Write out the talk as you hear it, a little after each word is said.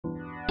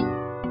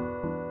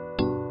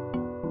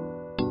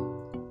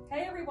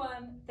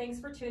Thanks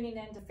for tuning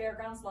in to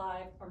Fairgrounds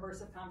Live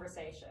Immersive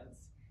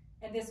Conversations.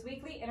 In this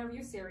weekly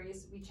interview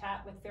series, we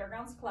chat with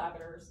Fairgrounds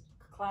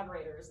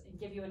collaborators and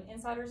give you an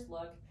insider's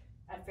look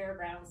at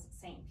Fairgrounds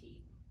St.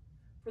 Pete.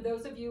 For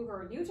those of you who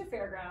are new to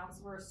Fairgrounds,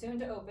 we're soon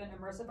to open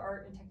immersive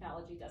art and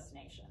technology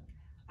destination.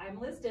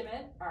 I'm Liz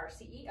Dimmitt, our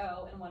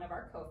CEO and one of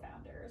our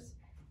co-founders.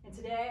 And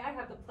today I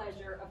have the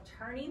pleasure of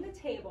turning the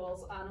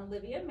tables on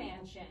Olivia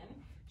Mansion.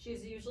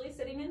 She's usually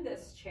sitting in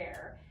this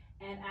chair,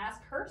 and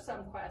ask her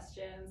some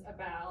questions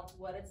about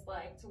what it's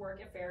like to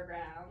work at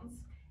Fairgrounds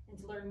and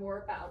to learn more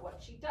about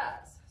what she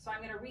does. So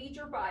I'm going to read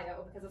your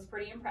bio because it's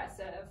pretty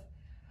impressive.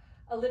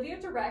 Olivia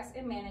directs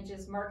and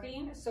manages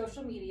marketing,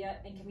 social media,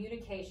 and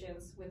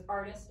communications with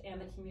artists and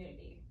the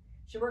community.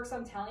 She works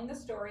on telling the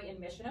story and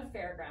mission of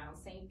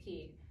Fairgrounds St.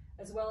 Pete,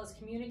 as well as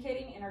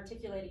communicating and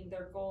articulating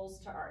their goals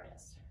to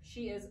artists.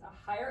 She is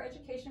a higher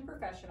education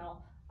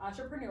professional,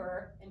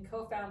 entrepreneur, and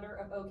co-founder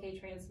of OK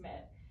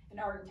Transmit, an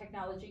art and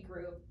technology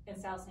group in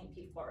South St.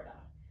 Pete, Florida.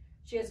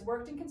 She has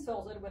worked and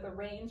consulted with a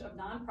range of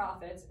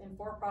nonprofits and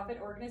for-profit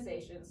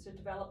organizations to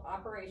develop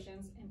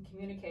operations and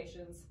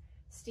communications,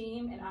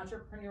 STEAM and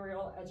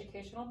entrepreneurial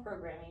educational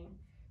programming.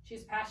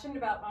 She's passionate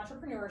about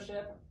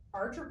entrepreneurship,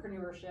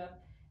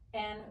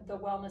 and the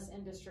wellness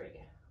industry.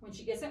 When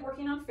she isn't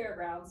working on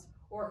Fairgrounds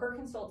or her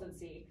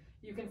consultancy,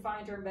 you can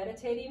find her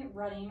meditating,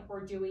 running, or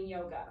doing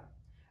yoga.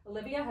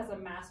 Olivia has a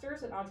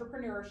master's in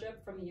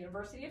entrepreneurship from the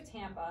University of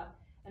Tampa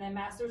and a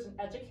master's in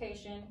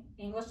education,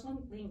 English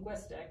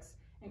linguistics,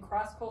 and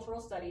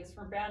cross-cultural studies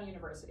from Brown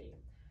University.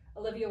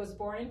 Olivia was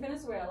born in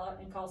Venezuela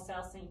and calls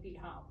South St. Pete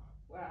home.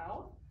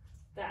 Wow,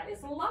 that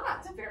is a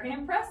lot, very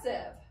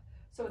impressive.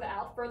 So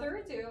without further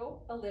ado,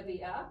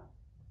 Olivia,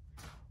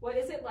 what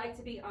is it like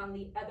to be on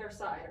the other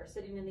side or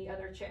sitting in the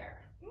other chair?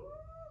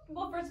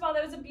 Well, first of all,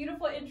 that was a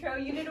beautiful intro.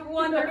 You did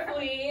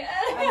wonderfully.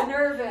 I'm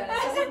nervous.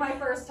 This is my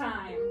first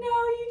time.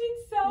 No, you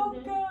did so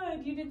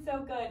good. You did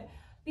so good.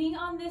 Being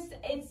on this,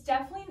 it's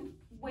definitely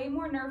way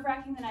more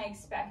nerve-wracking than I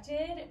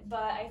expected,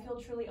 but I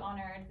feel truly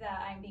honored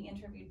that I'm being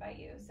interviewed by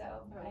you. So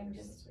I'm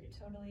just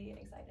totally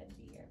excited to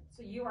be here.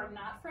 So you are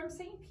not from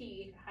St.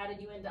 Pete. How did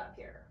you end up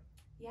here?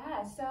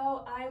 Yeah,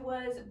 so I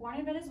was born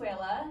in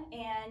Venezuela,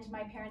 and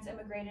my parents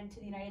immigrated to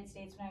the United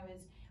States when I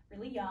was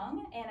really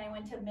young, and I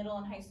went to middle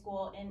and high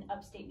school in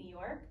upstate New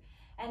York.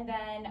 And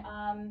then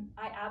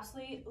I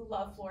absolutely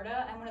love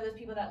Florida. I'm one of those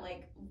people that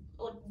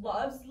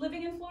loves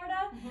living in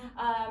Florida.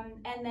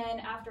 And then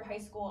after high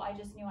school, I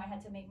just knew I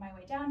had to make my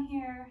way down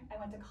here. I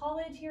went to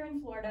college here in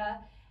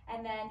Florida.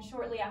 And then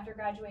shortly after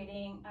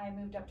graduating, I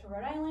moved up to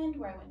Rhode Island,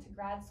 where I went to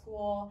grad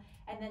school,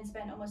 and then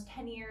spent almost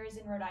 10 years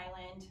in Rhode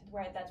Island,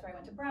 that's where I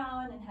went to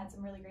Brown and had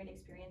some really great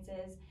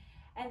experiences.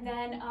 And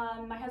then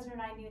my husband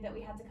and I knew that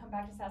we had to come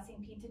back to South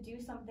St. Pete to do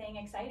something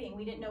exciting.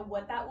 We didn't know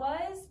what that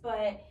was,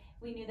 but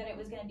we knew that it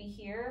was going to be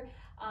here.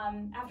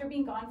 After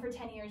being gone for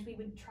 10 years, we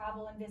would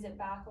travel and visit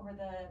back over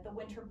the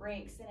winter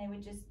breaks, and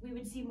we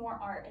would see more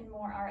art and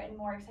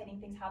more exciting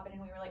things happen,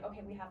 and we were like,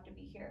 okay, we have to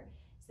be here.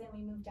 So then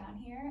we moved down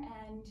here,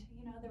 and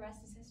the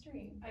rest is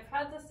history. I've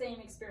had the same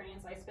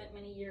experience. I spent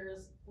many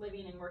years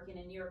living and working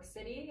in New York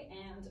City,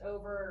 and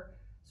over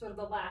sort of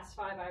the last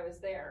 5 I was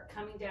there,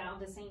 coming down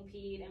to St.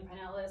 Pete and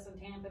Pinellas and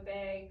Tampa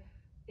Bay,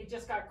 it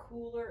just got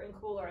cooler and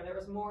cooler. There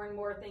was more and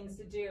more things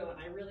to do,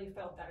 and I really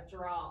felt that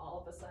draw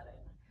all of a sudden.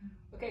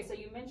 Okay, so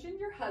you mentioned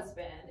your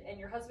husband, and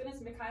your husband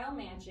is Olivia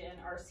Mansion,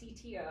 our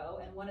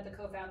CTO and one of the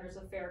co-founders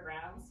of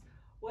Fairgrounds.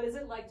 What is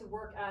it like to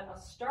work at a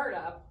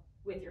startup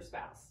with your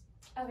spouse?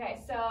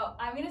 Okay, so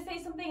I'm going to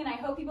say something, and I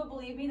hope people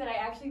believe me that I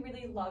actually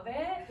really love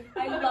it.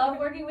 I love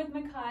working with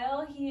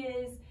Mikhail. He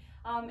is,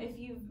 if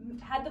you've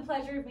had the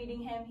pleasure of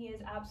meeting him, he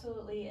is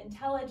absolutely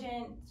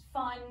intelligent,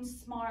 fun,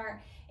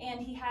 smart, and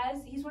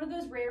he's one of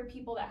those rare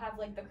people that have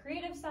the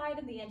creative side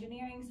and the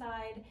engineering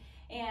side,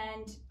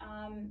 and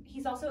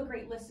he's also a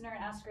great listener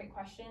and asks great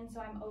questions, so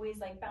I'm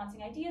always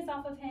bouncing ideas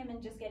off of him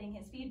and just getting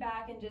his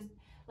feedback and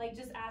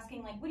just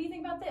asking what do you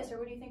think about this, or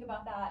what do you think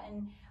about that?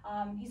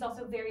 And he's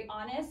also very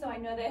honest, so I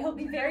know that he'll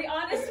be very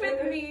honest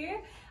with me.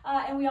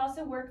 And we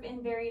also work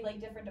in very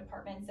different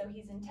departments. So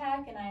he's in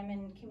tech, and I'm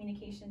in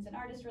communications and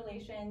artist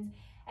relations.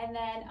 And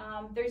then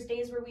there's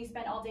days where we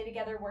spend all day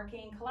together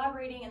working,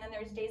 collaborating, and then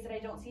there's days that I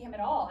don't see him at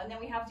all. And then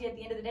we have to, at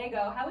the end of the day,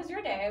 go, how was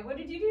your day? What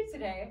did you do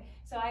today?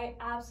 So I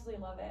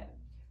absolutely love it.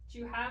 Do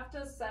you have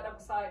to set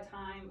aside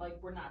time,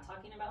 we're not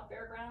talking about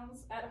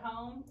Fairgrounds at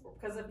home?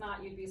 Because if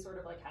not, you'd be sort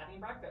of having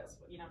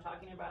breakfast,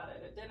 talking about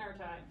it at dinner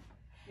time,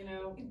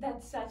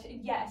 That's such,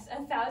 yes,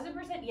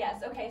 1,000%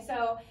 yes. Okay,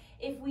 so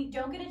if we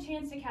don't get a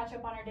chance to catch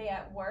up on our day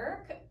at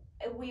work,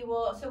 we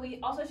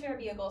also share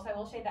vehicles, so I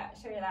will share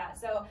that.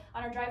 So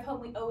on our drive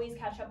home, we always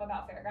catch up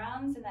about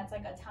Fairgrounds, and that's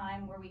a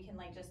time where we can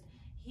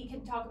he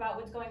can talk about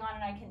what's going on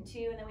and I can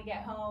too, and then we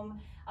get home.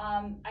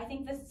 I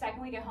think the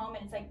second we get home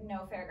and it's like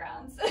no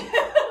fairgrounds.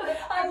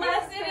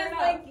 Unless it is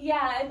like,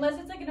 unless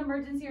it's like an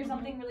emergency or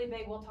something really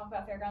big, we'll talk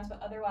about fairgrounds, but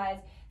otherwise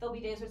there'll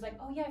be days where it's like,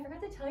 oh yeah, I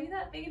forgot to tell you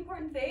that big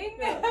important thing.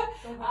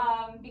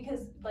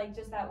 Because like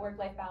just that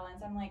work-life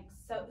balance, I'm like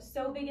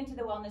so big into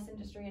the wellness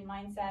industry and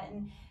mindset,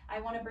 and I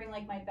want to bring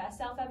like my best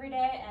self every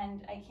day,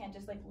 and I can't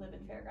just like live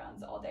in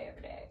fairgrounds all day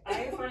every day.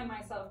 I find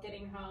myself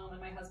getting home and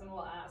my husband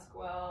will ask,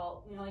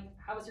 well, you know, like,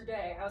 how was your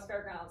day? How was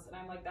fairgrounds? And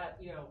I'm like that,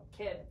 you know,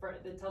 kid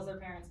that tells their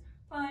parents,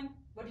 fine,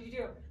 what did you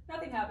do?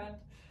 Nothing happened.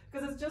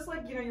 Because it's just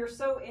like, you know, you're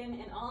so in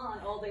and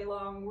on all day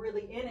long,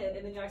 really in it,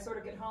 and then I sort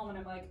of get home and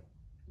I'm like,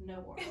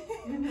 no more.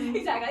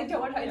 Exactly, I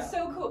don't want to, it's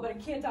so cool, but I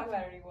can't talk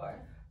about it anymore.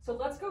 So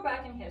let's go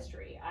back in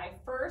history. I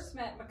first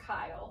met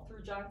Mikhail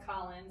through John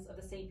Collins of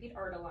the St. Pete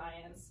Art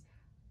Alliance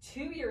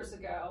 2 years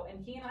ago,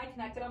 and he and I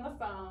connected on the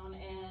phone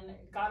and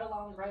got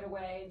along right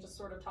away and just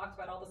sort of talked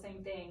about all the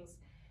same things.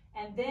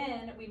 And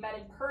then we met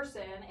in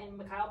person, and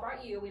Mikhail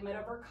brought you, we met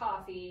over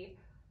coffee.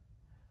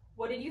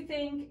 What did you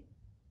think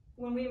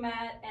when we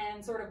met,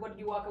 and sort of what did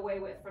you walk away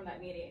with from that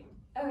meeting?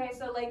 Okay,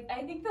 so like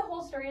I think the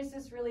whole story is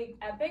just really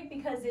epic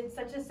because it's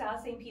such a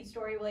South St. Pete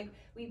story. Like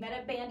we met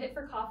at Bandit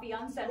for coffee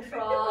on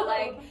Central,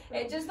 like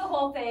it just the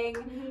whole thing.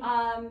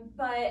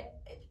 But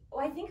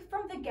I think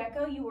from the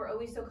get-go you were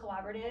always so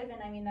collaborative,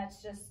 and I mean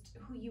that's just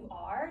who you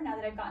are now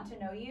that I've gotten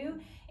to know you.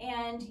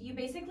 And you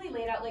basically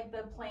laid out like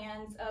the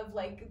plans of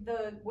like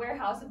the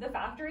warehouse of the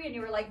factory, and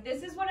you were like,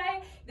 this is what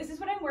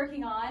I'm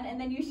working on, and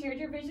then you shared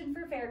your vision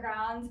for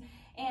Fairgrounds.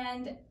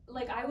 And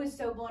like I was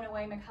so blown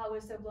away, Mikhail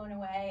was so blown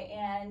away,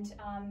 and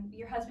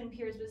your husband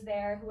Piers was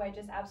there, who I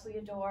just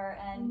absolutely adore,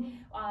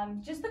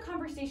 and just the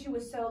conversation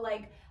was so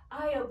like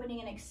eye-opening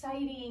and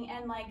exciting,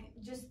 and like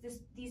just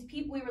these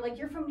people, we were like,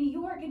 you're from New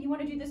York and you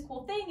want to do this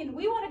cool thing, and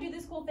we want to do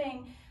this cool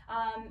thing,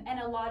 and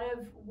a lot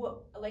of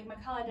what like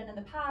Mikhail had done in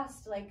the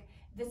past, like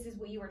this is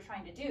what you were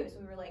trying to do. So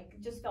we were like,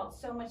 just felt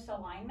so much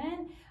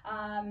alignment.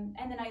 And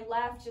then I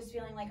left just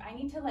feeling like I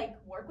need to like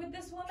work with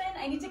this woman.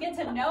 I need to get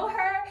to know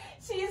her.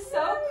 She's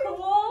so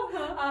cool.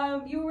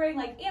 You were wearing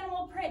like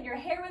animal print, and your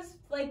hair was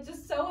like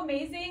just so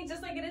amazing,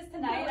 just like it is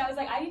tonight. I was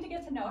like, I need to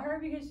get to know her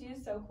because she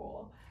is so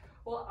cool.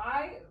 Well,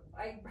 I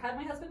had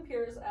my husband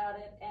Piers at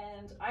it,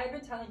 and I had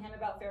been telling him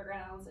about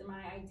Fairgrounds and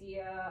my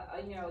idea,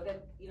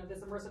 this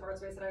immersive art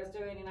space that I was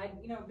doing, and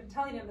I'd, been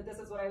telling him that this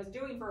is what I was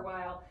doing for a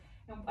while.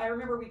 And I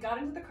remember we got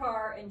into the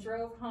car and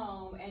drove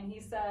home, and he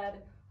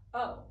said,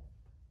 oh,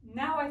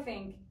 now I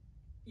think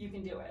you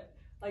can do it.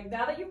 Like,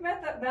 now that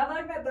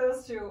I've met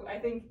those two, I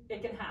think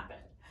it can happen.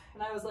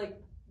 And I was like,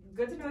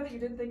 good to know that you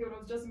didn't think it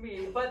was just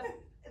me. But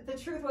the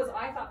truth was,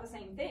 I thought the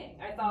same thing.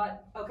 I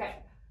thought, okay,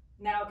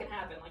 now it can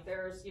happen. Like,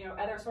 there's,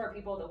 other smart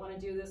people that want to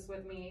do this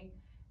with me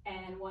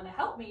and want to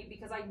help me,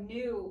 because I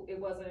knew it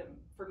wasn't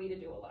for me to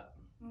do alone.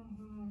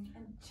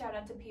 And shout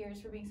out to Piers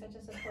for being such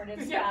a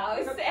supportive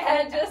spouse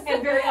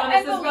and very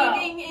honest and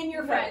believing in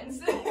your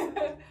friends.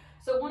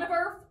 So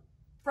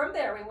from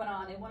there we went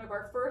on, and one of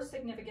our first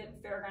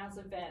significant Fairgrounds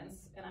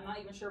events, and I'm not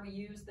even sure we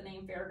used the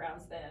name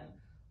Fairgrounds then,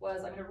 was,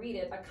 I'm going to read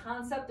it, a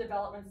concept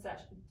development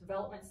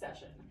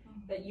session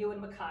that you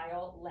and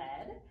Mikhail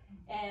led,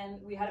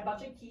 and we had a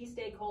bunch of key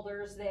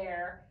stakeholders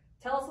there.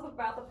 Tell us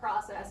about the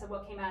process and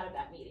what came out of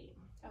that meeting.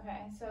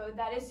 Okay, so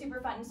that is super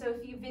fun. So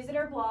if you visit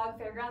our blog,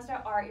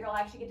 fairgrounds.art, you'll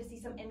actually get to see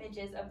some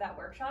images of that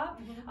workshop.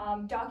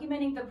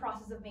 Documenting the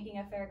process of making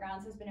a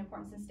fairgrounds has been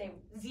important since day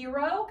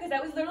zero, because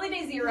that was literally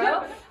day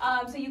zero.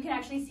 So you can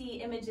actually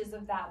see images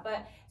of that.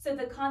 But so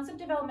the concept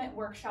development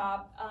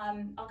workshop,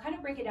 I'll kind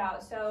of break it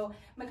out. So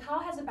Mikhail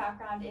has a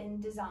background in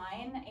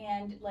design,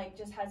 and like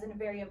just has a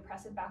very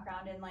impressive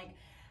background in like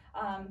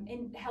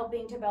in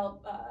helping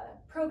develop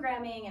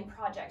programming and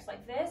projects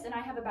like this, and I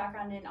have a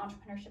background in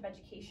entrepreneurship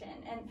education,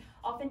 and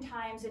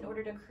oftentimes in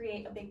order to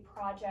create a big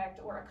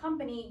project or a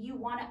company, you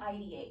want to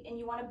ideate and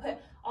you want to put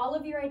all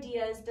of your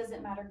ideas,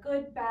 doesn't matter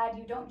good, bad,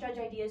 you don't judge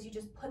ideas, you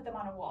just put them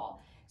on a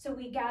wall. So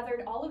we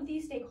gathered all of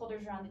these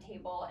stakeholders around the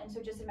table, and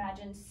so just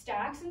imagine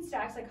stacks and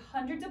stacks, like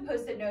hundreds of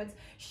Post-it notes,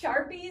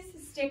 Sharpies,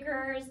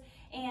 stickers,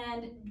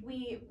 and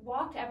we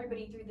walked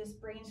everybody through this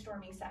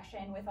brainstorming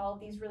session with all of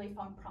these really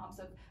fun prompts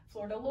of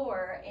Florida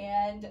lore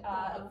and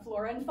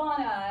flora and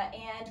fauna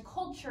and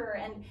culture,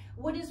 and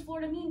what does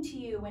Florida mean to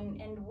you,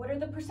 and what are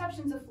the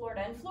perceptions of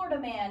Florida and Florida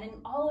Man, and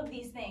all of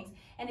these things.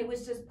 And it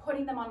was just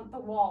putting them on the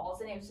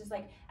walls, and it was just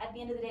like, at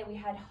the end of the day, we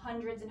had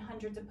hundreds and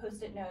hundreds of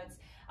Post-it notes.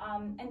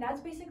 And that's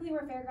basically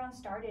where Fairgrounds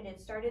started.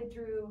 It started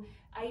through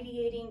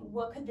ideating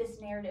what could this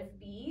narrative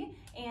be,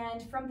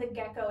 and from the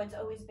get-go it's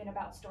always been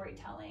about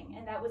storytelling,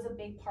 and that was a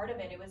big part of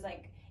it. It was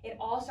like, it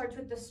all starts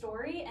with the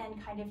story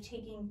and kind of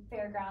taking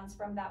Fairgrounds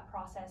from that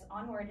process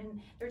onward,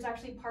 and there's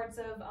actually parts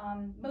of,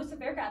 most of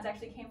Fairgrounds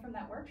actually came from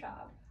that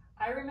workshop.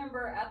 I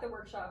remember at the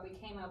workshop we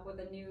came up with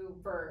a new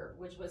verb,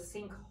 which was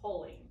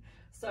sinkholing.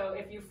 So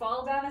if you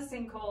fall down a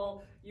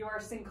sinkhole, you are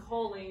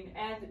sinkholing,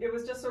 and it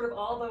was just sort of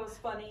all those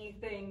funny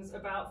things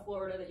about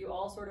Florida that you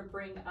all sort of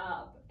bring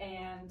up,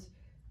 and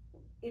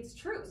it's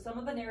true. Some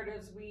of the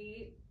narratives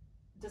we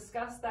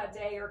discussed that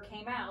day or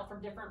came out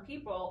from different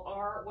people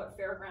are what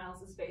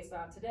Fairgrounds is based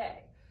on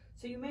today.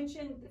 So you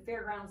mentioned that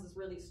Fairgrounds is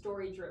really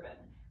story driven.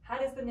 How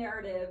does the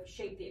narrative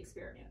shape the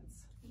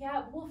experience?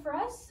 Yeah, well, for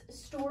us,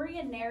 story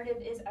and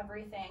narrative is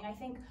everything. I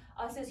think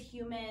us as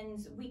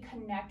humans, we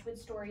connect with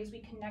stories, we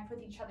connect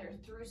with each other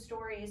through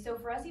stories. So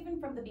for us, even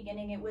from the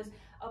beginning, it was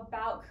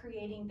about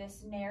creating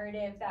this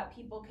narrative that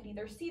people could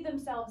either see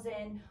themselves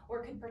in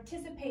or could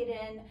participate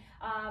in,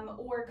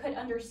 or could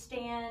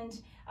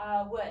understand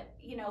what,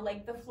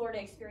 like the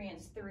Florida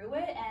experience through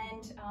it.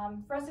 And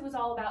for us, it was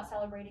all about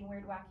celebrating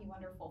weird, wacky,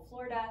 wonderful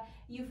Florida.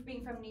 You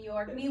being from New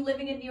York, me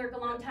living in New York a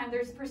long time,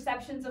 there's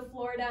perceptions of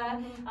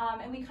Florida.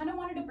 And we kind of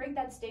wanted to break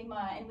that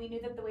stigma, and we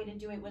knew that the way to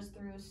do it was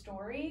through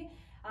story.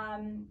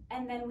 And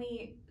then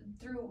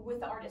with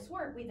the artist's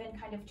work, we then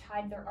kind of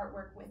tied their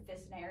artwork with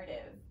this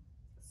narrative.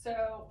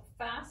 So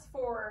fast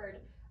forward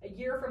a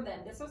year from then,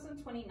 this was in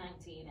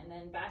 2019, and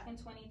then back in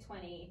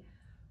 2020,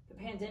 the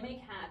pandemic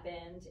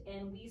happened,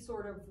 and we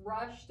sort of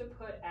rushed to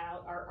put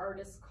out our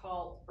artist's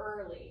call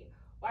early.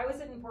 Why was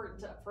it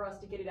important for us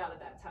to get it out at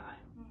that time?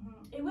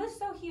 It was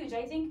so huge.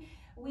 I think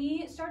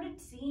we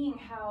started seeing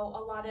how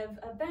a lot of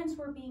events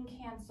were being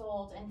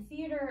canceled, and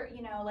theater,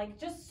 like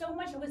just so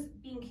much was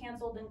being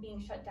canceled and being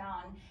shut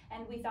down.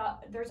 And we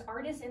thought there's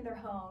artists in their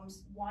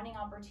homes wanting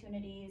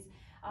opportunities.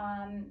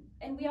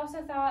 And we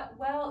also thought,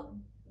 well,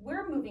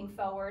 we're moving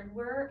forward.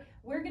 We're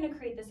going to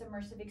create this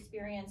immersive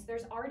experience.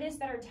 There's artists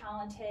that are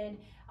talented.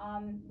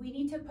 We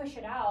need to push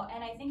it out.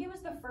 And I think it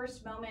was the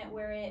first moment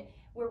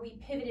where we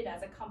pivoted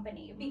as a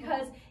company,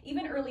 because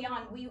even early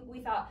on,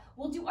 we thought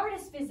we'll do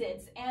artist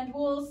visits and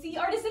we'll see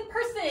artists in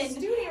person.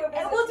 Studio visits.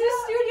 And we'll do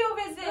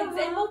studio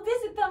visits and we'll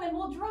visit them and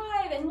we'll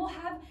drive and we'll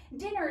have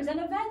dinners and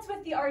events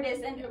with the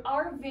artists. And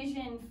our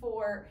vision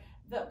for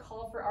the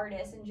call for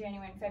artists in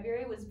January and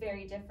February was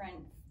very different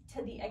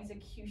to the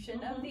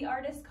execution of the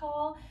artist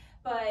call.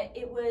 But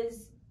it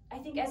was, I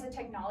think as a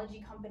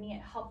technology company,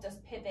 it helped us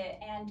pivot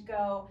and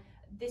go,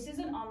 this is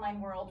an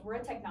online world. We're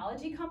a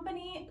technology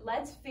company.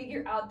 Let's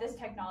figure out this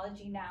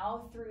technology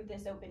now through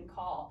this open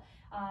call.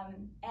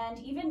 And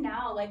even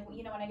now, like,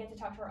 when I get to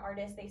talk to our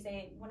artists, they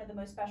say one of the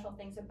most special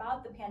things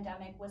about the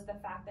pandemic was the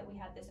fact that we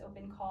had this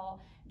open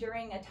call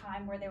during a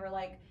time where they were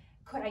like,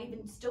 could I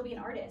even still be an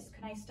artist?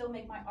 Can I still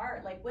make my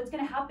art? Like, what's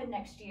going to happen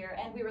next year?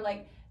 And we were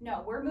like,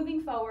 no, we're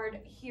moving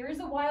forward. Here's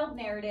a wild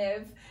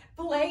narrative,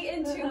 play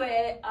into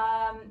it.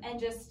 And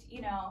just,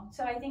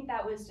 so I think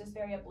that was just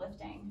very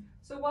uplifting.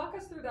 So walk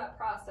us through that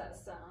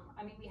process.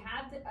 We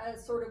had a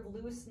sort of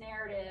loose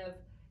narrative,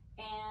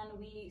 and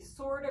we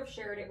sort of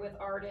shared it with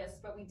artists,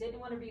 but we didn't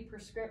want to be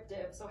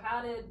prescriptive. So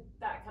how did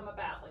that come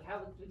about? Like, how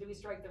did we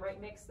strike the right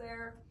mix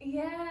there?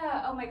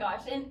 Yeah, oh my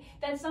gosh. And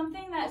that's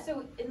something that,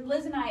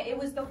 Liz and I, it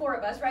was the four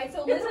of us, right?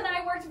 So Liz and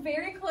I worked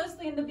very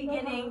closely in the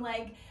beginning,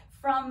 like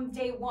from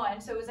day one.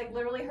 So it was like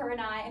literally her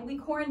and I, and we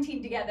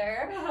quarantined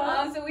together.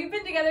 So we've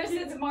been together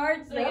since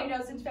March,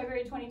 since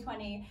February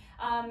 2020.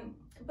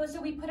 But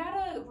so we put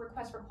out a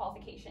request for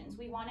qualifications.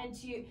 We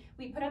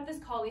put out this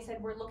call. We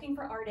said, we're looking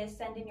for artists,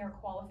 send in your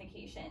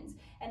qualifications.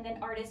 And then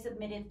artists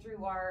submitted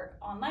through our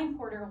online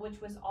portal, which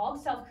was all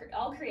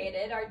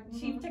created. Our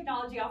chief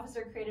technology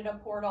officer created a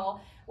portal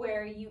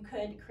where you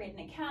could create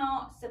an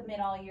account,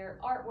 submit all your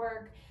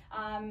artwork.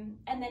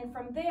 And then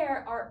from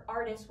there, our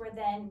artists were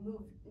then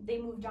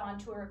moved on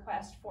to a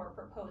request for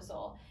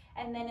proposal.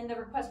 And then in the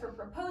request for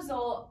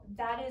proposal,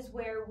 that is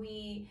where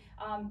we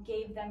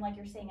gave them, like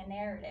you're saying, a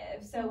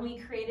narrative. So we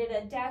created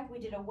a deck, we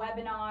did a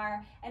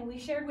webinar, and we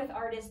shared with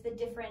artists the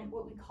different,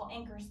 what we call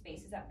anchor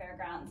spaces at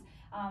Fairgrounds.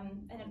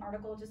 And an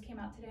article just came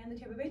out today on the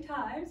Tampa Bay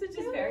Times, which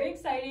is very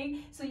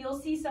exciting. So you'll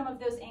see some of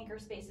those anchor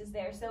spaces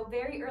there. So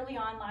very early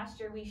on last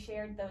year, we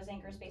shared those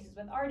anchor spaces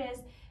with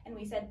artists, and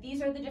we said,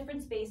 these are the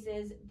different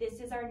spaces. This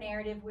is our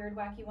narrative, Weird,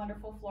 Wacky,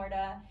 Wonderful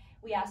Florida.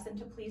 We asked them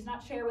to please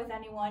not share with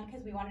anyone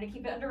because we wanted to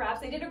keep it under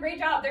wraps. They did a great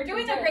job. They're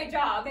doing a great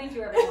job. Thank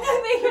you, everyone.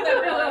 Thank you,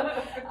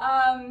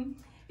 everyone.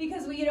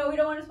 Because we don't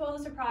want to spoil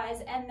the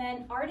surprise. And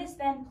then artists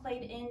then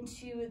played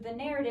into the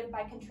narrative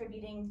by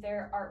contributing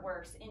their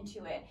artworks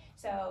into it.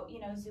 So,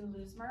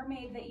 Zulu's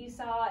mermaid that you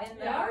saw in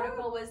the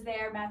article was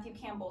there, Matthew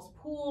Campbell's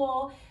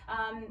pool.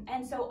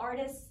 And so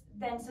artists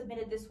then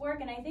submitted this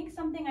work. And I think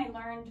something I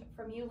learned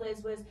from you,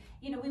 Liz, was,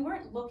 we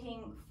weren't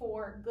looking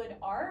for good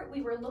art.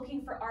 We were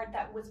looking for art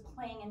that was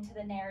playing into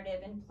the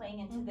narrative and playing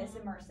into this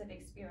immersive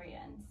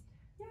experience.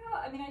 Yeah,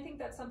 I think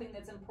that's something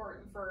that's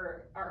important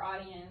for our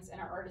audience and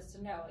our artists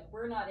to know. Like,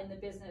 we're not in the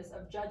business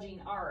of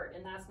judging art,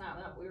 and that's not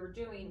what we were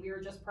doing. We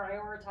were just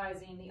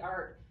prioritizing the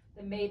art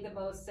that made the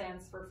most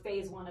sense for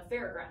phase one of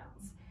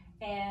Fairgrounds.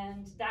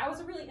 And that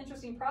was a really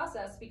interesting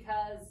process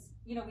because,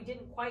 we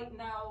didn't quite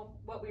know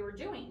what we were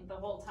doing the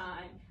whole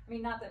time.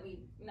 Not that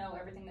we know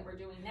everything that we're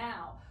doing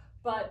now,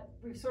 but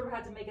we sort of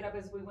had to make it up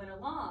as we went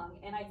along.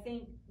 And I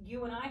think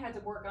you and I had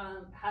to work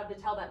on how to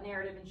tell that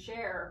narrative and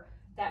share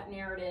that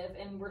narrative,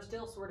 and we're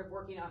still sort of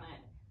working on it.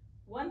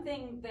 One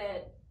thing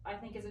that I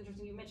think is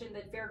interesting, you mentioned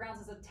that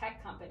Fairgrounds is a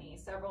tech company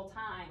several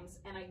times,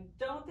 and I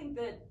don't think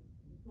that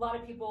a lot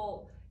of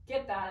people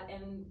get that,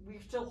 and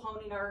we're still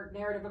honing our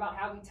narrative about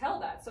how we tell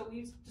that. So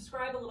we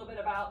describe a little bit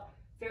about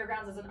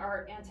Fairgrounds as an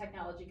art and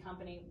technology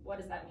company. What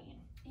does that mean?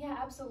 Yeah,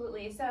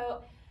 absolutely.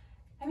 So,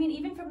 I mean,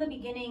 even from the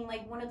beginning,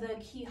 like one of the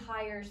key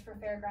hires for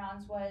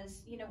Fairgrounds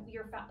was, you know,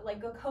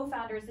 like a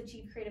co-founder is the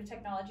chief creative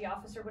technology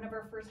officer. One of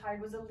our first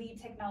hired was a lead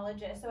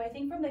technologist. So I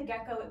think from the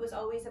get-go, it was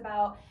always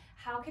about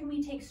how can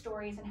we take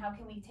stories and how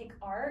can we take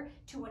art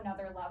to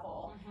another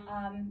level.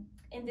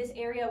 In this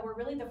area, we're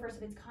really the first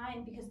of its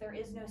kind because there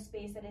is no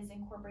space that is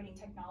incorporating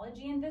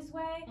technology in this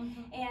way.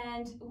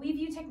 And we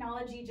view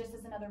technology just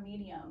as another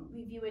medium.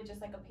 We view it just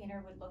like a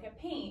painter would look at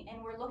paint.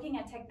 And we're looking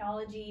at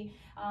technology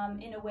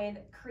in a way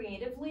that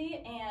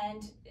creatively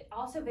and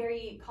also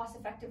very cost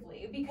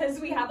effectively, because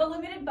we have a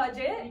limited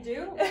budget. We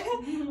do.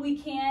 We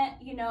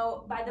can't, you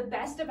know, buy the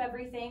best of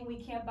everything. We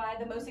can't buy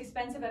the most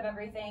expensive of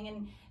everything.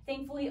 And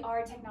thankfully,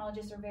 our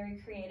technologists are very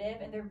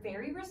creative and they're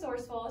very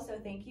resourceful. So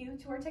thank you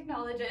to our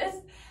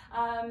technologists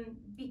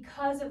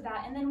because of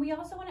that. And then we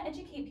also want to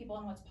educate people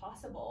on what's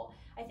possible.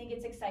 I think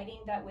it's exciting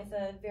that with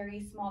a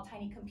very small,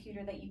 tiny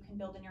computer that you can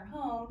build in your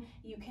home,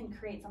 you can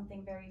create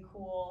something very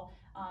cool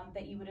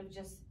that you would have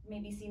just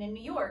maybe seen in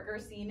New York or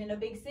seen in a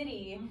big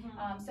city.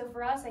 So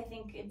for us, I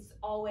think it's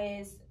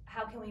always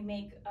how can we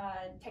make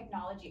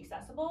technology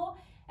accessible.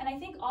 And I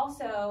think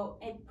also,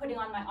 putting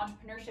on my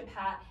entrepreneurship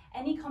hat,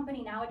 any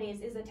company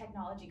nowadays is a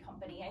technology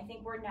company. I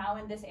think we're now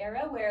in this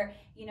era where,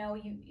 you know,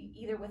 you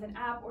either with an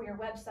app or your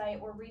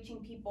website or reaching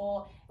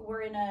people,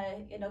 we're in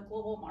a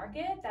global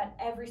market that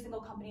every single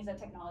company is a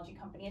technology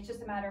company. It's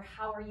just a matter of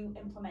how are you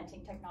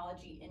implementing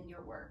technology in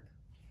your work.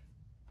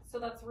 So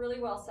that's really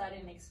well said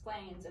and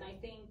explained. And I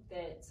think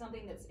that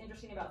something that's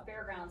interesting about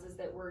Fairgrounds is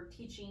that we're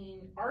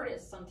teaching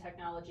artists some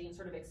technology and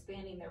sort of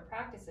expanding their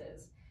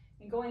practices.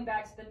 And going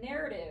back to the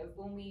narrative,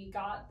 when we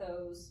got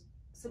those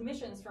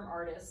submissions from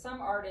artists, some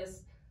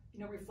artists,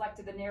 you know,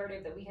 reflected the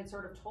narrative that we had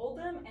sort of told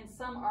them, and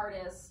some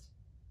artists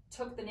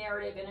took the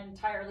narrative in an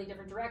entirely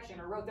different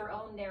direction or wrote their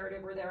own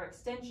narrative or their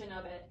extension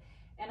of it.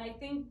 And I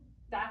think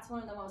that's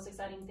one of the most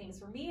exciting things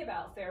for me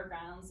about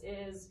Fairgrounds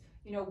is,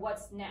 you know,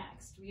 what's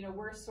next? You know,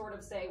 we're sort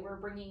of we're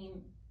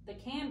bringing the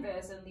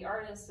canvas, and the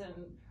artists and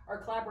our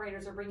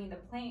collaborators are bringing the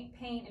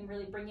paint and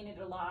really bringing it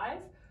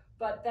alive,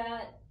 but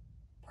that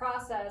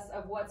process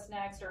of what's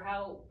next or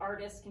how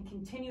artists can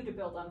continue to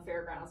build on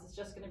Fairgrounds is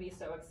just going to be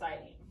so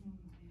exciting.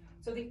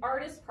 So the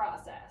artist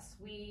process,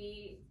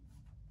 we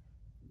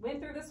went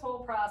through this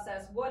whole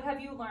process. What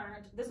have you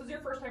learned? This was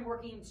your first time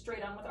working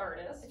straight on with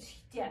artists.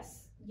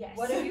 Yes.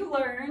 What have you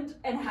learned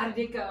and how did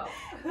it go?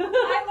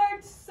 I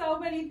learned so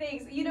many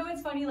things. You know,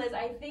 it's funny, Liz,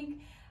 I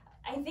think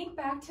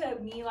back to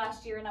me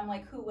last year and I'm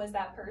like, who was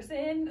that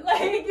person?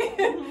 Like,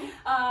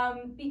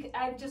 because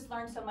I've just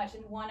learned so much.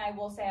 And one, I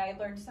will say I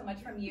learned so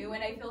much from you,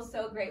 and I feel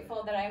so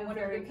grateful that I'm one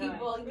of the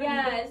people,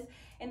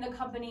 in the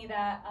company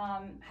that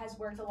has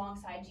worked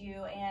alongside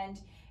you. And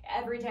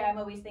every day I'm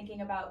always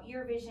thinking about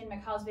your vision,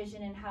 Mikal's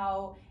vision, and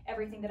how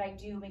everything that I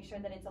do, make sure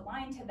that it's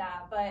aligned to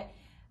that. But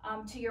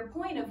to your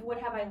point of what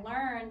have I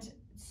learned,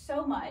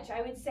 so much.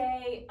 I would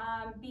say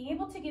being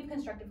able to give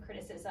constructive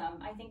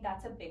criticism, I think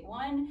that's a big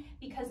one,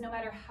 because no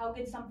matter how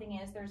good something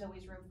is, there's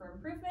always room for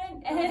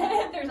improvement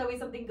and there's always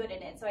something good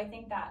in it. So I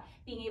think that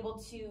being able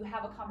to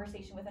have a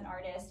conversation with an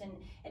artist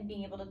and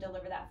being able to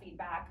deliver that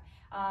feedback,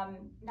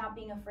 not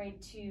being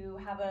afraid to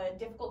have a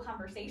difficult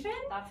conversation.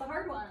 That's a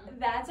hard one.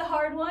 That's a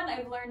hard one.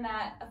 I've learned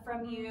that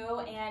from you,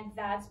 and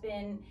that's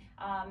been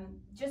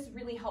just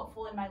really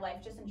helpful in my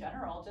life, just in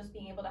general, just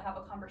being able to have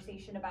a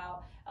conversation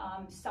about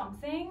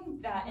something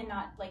that, and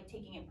not like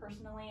taking it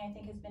personally, I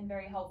think has been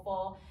very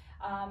helpful.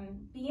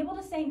 Being able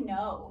to say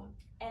no,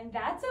 and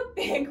that's a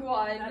big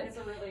one. That is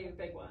a really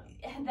big one.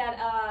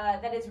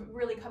 That is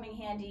really coming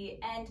handy.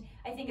 And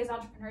I think as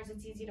entrepreneurs,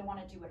 it's easy to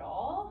want to do it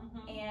all,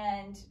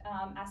 and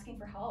asking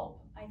for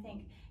help. I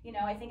think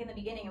in the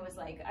beginning it was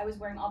like I was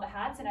wearing all the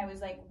hats, and I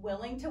was like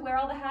willing to wear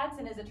all the hats,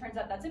 and as it turns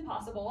out, that's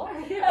impossible.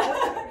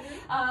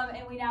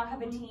 And we now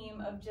have a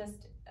team of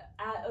just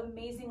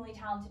amazingly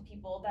talented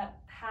people that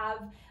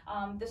have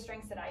the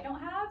strengths that I don't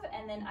have,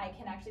 and then I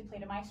can actually play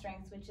to my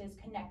strengths, which is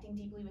connecting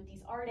deeply with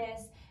these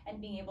artists and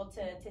being able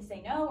to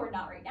say no or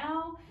not right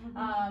now,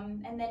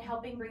 and then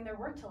helping bring their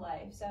work to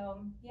life.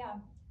 So yeah.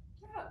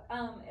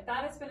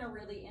 That has been a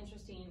really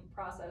interesting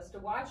process to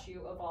watch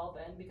you evolve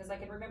in, because I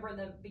can remember in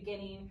the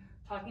beginning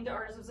talking to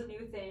artists was a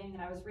new thing,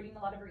 and I was reading a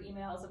lot of your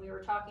emails, and we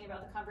were talking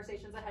about the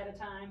conversations ahead of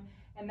time,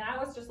 and that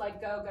was just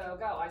like go, go,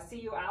 go. I see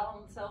you out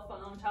on the cell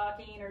phone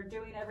talking or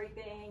doing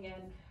everything,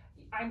 and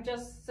I'm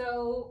just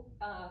so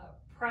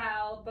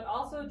proud, but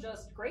also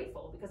just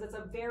grateful, because it's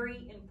a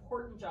very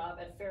important job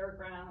at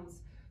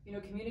Fairgrounds, you know,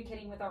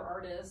 communicating with our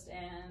artists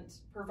and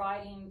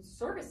providing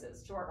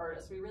services to our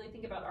artists. We really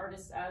think about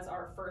artists as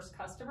our first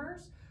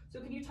customers. So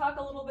can you talk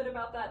a little bit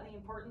about that and the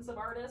importance of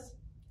artists?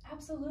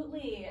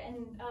 Absolutely,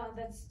 and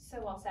that's so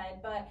well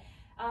said. But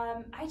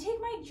I take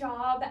my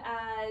job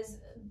as,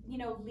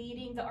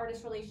 leading the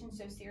artist relations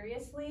so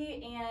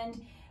seriously,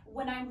 and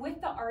when I'm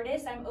with the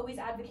artist, I'm always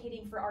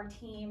advocating for our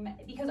team,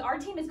 because our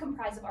team is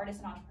comprised of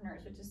artists and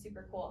entrepreneurs, which is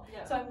super cool.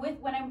 Yeah. So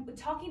when I'm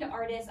talking to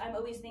artists, I'm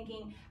always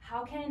thinking,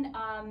 how can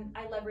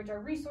I leverage our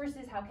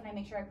resources? How can I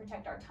make sure I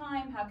protect our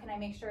time? How can I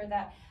make sure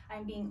that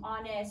I'm being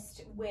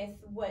honest with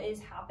what is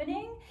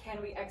happening?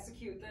 Can we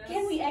execute this?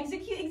 Can we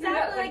execute?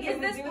 Exactly. Yeah, is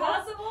this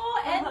possible?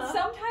 And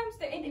sometimes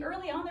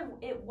early on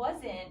it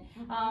wasn't.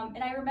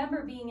 And I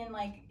remember being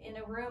in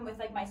a room with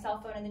my cell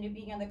phone, and then you'd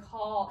be on the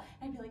call,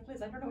 and I'd be like,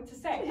 Liz, I don't know what to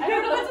say. I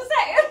don't know what to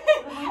say.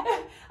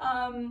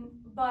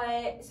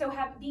 But so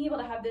being able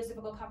to have those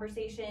difficult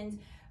conversations,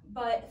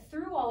 but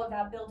through all of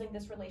that, building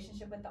this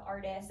relationship with the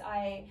artist,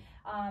 I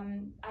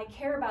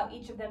care about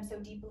each of them so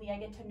deeply. I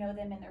get to know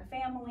them and their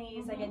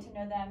families. I get to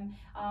know them,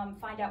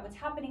 find out what's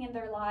happening in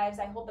their lives.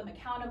 I hold them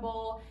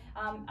accountable.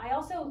 I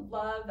also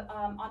love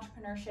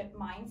entrepreneurship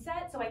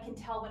mindset, so I can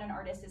tell when an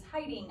artist is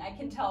hiding. I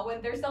can tell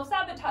when they're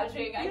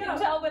self-sabotaging. I can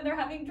tell when they're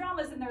having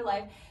dramas in their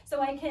life.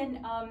 So I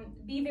can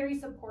be very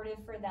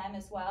supportive for them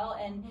as well,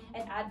 and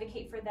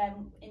advocate for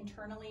them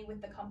internally with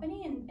the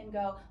company, and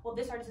go, well,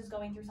 this artist is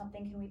going through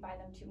something. Can we buy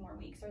them 2 more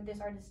weeks? Or this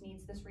artist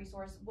needs this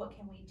resource. What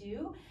can we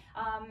do?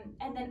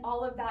 And then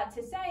all of that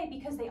to say,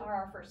 because they are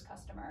our first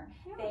customer.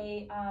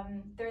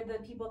 They're the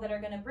people that are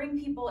going to bring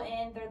people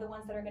in. They're the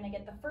ones that are going to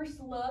get the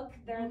first look.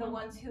 They're the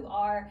ones who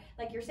are,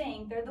 like you're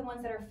saying, they're the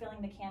ones that are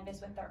filling the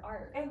canvas with their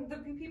art. And the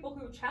people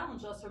who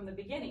challenged us from the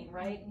beginning,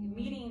 right?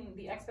 Meeting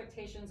the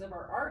expectations of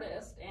our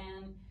artist,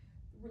 and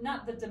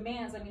not the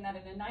demands, I mean that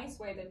in a nice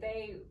way, that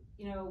they,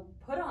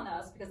 put on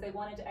us because they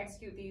wanted to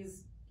execute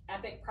these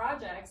epic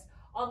projects.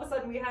 All of a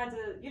sudden we had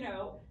to,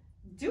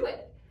 do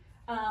it.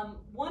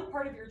 One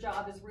part of your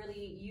job is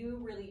you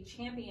really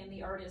champion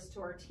the artist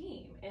to our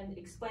team and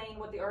explain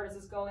what the artist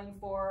is going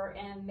for,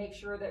 and make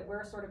sure that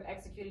we're sort of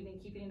executing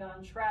and keeping it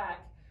on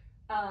track.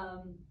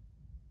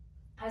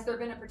 Has there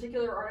been a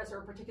particular artist or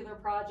a particular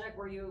project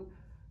where you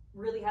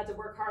really had to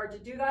work hard to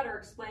do that, or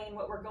explain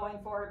what we're going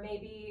for?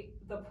 Maybe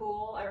the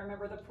pool. I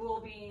remember the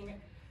pool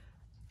being,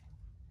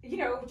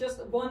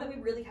 just one that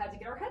we really had to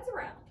get our heads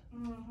around.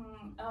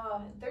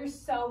 Oh, there's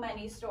so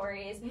many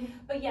stories.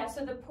 But yeah,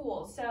 so the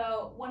pool.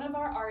 So one of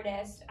our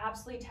artists,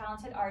 absolutely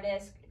talented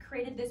artist,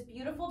 created this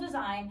beautiful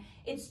design.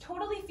 It's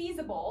totally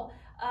feasible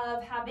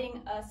of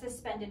having a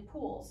suspended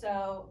pool,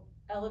 so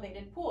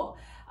elevated pool.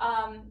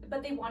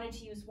 But they wanted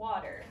to use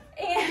water.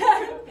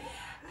 And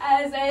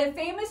as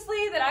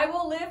famously that I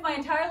will live my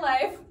entire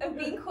life of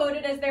being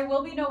quoted as, there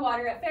will be no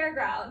water at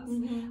Fairgrounds.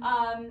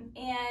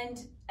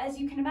 And as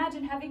you can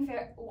imagine, having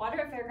water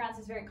at Fairgrounds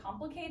is very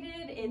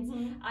complicated.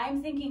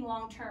 I'm thinking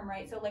long term,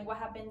 right? So what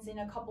happens in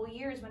a couple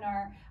years when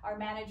our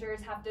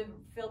managers have to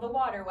fill the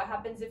water? What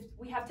happens if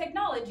we have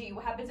technology?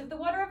 What happens if the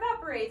water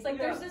evaporates?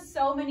 There's just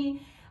so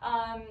many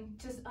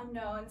just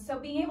unknowns. So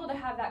being able to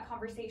have that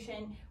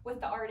conversation with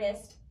the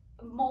artist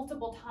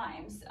multiple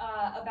times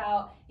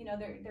about,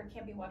 there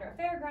can't be water at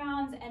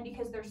Fairgrounds, and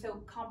because they're so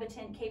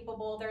competent,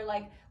 capable, they're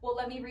like, well,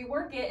 let me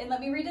rework it and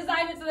let me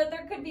redesign it so that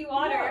there could be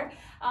water.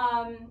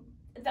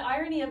 The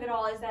irony of it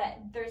all is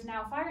that there's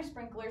now fire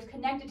sprinklers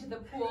connected to the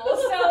pool,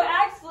 so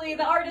actually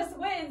the artist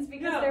wins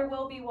because there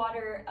will be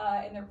water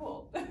in their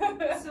pool.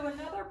 So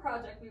another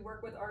project we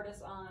work with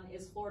artists on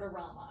is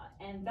Florida-Rama,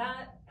 and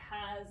that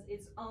has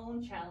its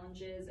own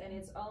challenges and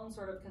its own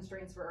sort of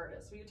constraints for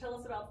artists. Will you tell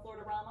us about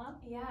Florida-Rama?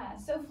 Yeah,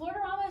 so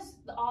Florida-Rama is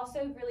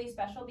also really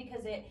special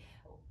because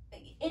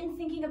in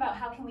thinking about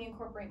how can we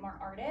incorporate more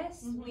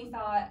artists, we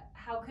thought,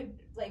 how could,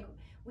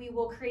 we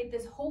will create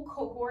this whole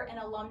cohort and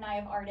alumni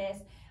of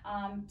artists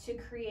to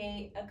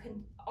create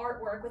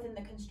artwork within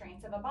the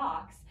constraints of a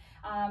box.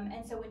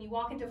 And so when you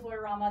walk into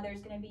Florida-Rama,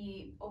 there's going to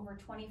be over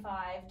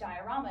 25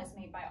 dioramas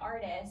made by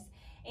artists.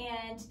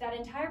 And that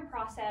entire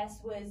process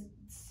was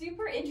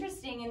super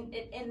interesting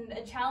and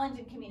a challenge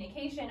in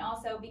communication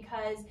also,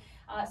 because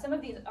some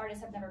of these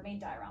artists have never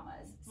made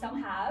dioramas.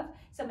 Some have.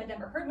 Some had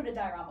never heard what a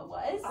diorama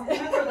was. I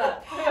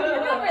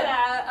remember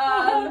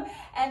that.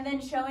 And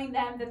then showing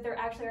them that there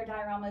actually are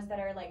dioramas that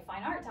are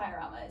fine art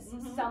dioramas.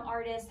 Some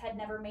artists had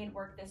never made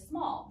work this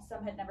small.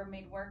 Some had never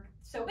made work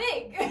so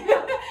big.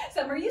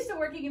 Some are used to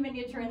working in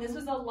miniature, and this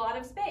was a lot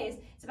of space.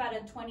 It's about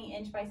a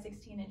 20-inch by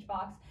 16-inch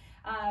box.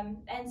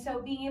 And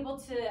so being able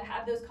to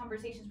have those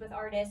conversations with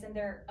artists, and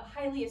they're a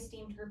highly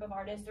esteemed group of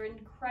artists, they're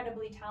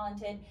incredibly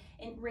talented,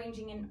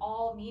 ranging in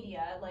all media,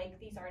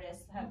 these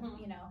artists have,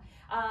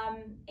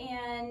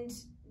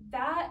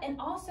 and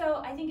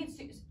also I think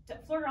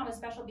Florida-Rama is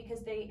special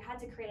because they had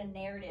to create a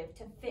narrative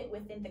to fit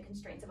within the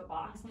constraints of a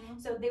box.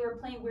 So they were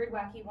playing Weird,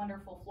 Wacky,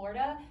 Wonderful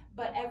Florida,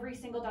 but every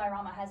single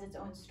diorama has its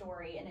own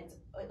story and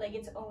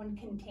its own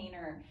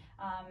container.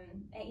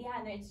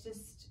 And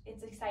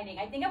it's exciting.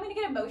 I think I'm gonna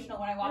get emotional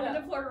when I walk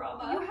into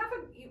Florida-Rama.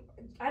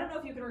 I don't know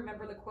if you can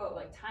remember the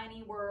quote,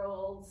 tiny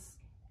worlds,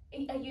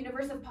 a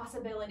universe of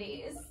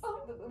possibilities.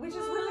 Which is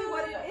really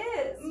what it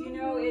is.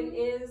 It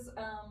is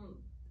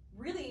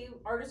really,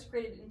 artists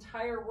created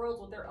entire worlds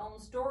with their own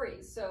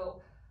stories.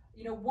 So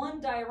you know, one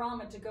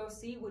diorama to go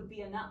see would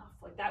be enough.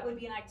 Like that would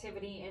be an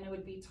activity and it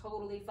would be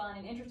totally fun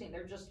and interesting.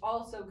 They're just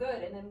all so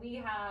good. And then we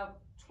have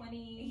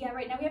 20. Yeah,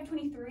 right now we have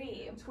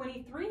 23.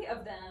 23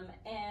 of them,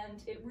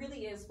 and it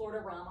really is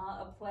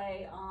Florida-rama, a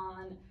play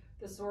on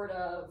the sort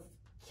of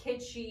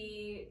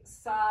kitschy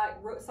side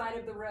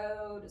of the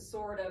road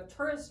sort of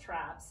tourist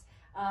traps.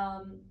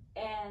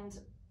 And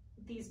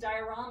these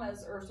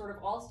dioramas are sort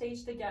of all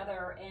staged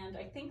together, and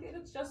I think that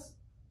it's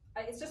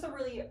just a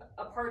really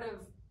a part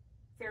of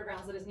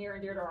Fairgrounds that is near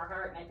and dear to our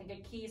heart, and I think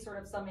a key sort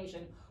of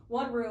summation,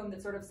 one room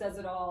that sort of says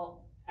it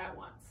all at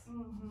once.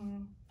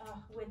 Mm-hmm.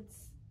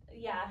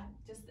 I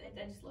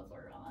just love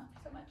Florida-rama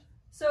so much.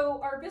 So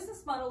our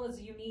business model is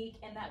unique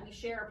in that we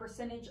share a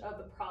percentage of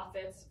the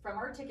profits from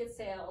our ticket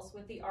sales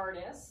with the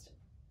artist.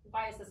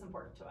 Why is this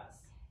important to us?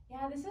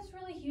 Yeah, this is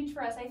really huge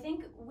for us. I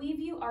think we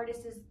view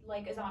artists as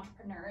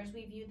entrepreneurs.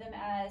 We view them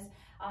as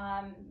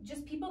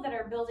just people that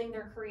are building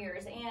their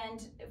careers.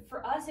 And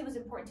for us, it was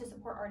important to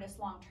support artists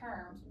long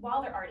term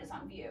while their art is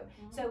on view.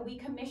 Mm-hmm. So we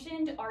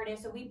commissioned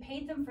artists, so we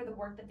paid them for the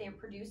work that they're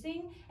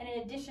producing. And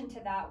in addition to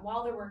that,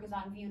 while their work is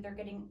on view, they're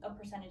getting a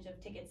percentage of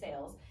ticket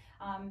sales.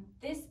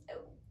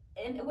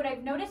 And what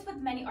I've noticed with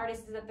many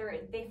artists is that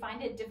they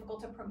find it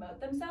difficult to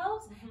promote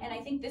themselves. Mm-hmm. And I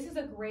think this is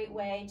a great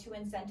way to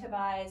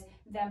incentivize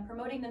them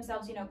promoting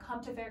themselves, you know,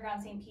 come to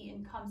Fairgrounds St. Pete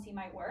and come see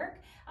my work.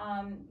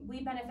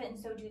 We benefit and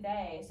so do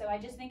they. So I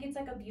just think it's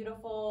like a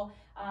beautiful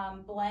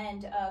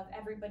blend of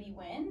everybody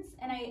wins.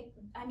 And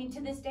I mean, to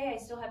this day, I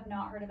still have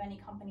not heard of any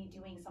company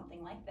doing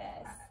something like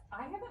this.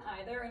 I haven't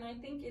either. And I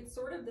think it's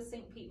sort of the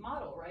St. Pete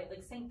model, right?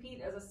 Like St.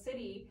 Pete as a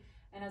city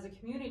and as a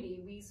community,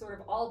 we sort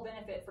of all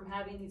benefit from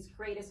having these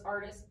greatest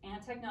artists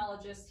and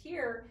technologists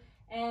here.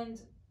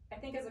 And I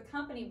think as a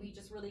company, we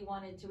just really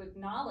wanted to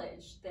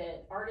acknowledge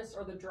that artists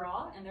are the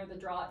draw, and they're the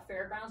draw at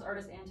Fairgrounds.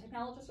 Artists and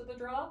technologists are the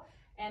draw,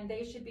 and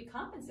they should be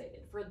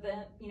compensated for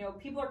the, you know,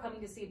 people are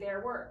coming to see their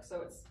work,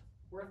 so it's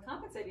worth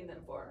compensating them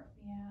for.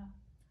 Yeah.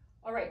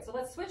 All right, so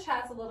let's switch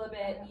hats a little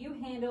bit. Yeah. You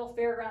handle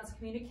Fairgrounds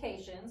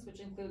Communications, which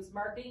includes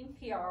marketing,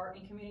 PR,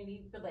 and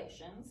community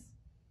relations.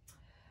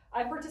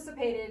 I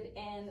participated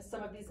in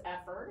some of these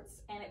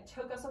efforts, and it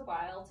took us a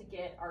while to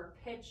get our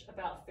pitch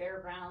about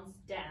Fairgrounds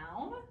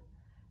down.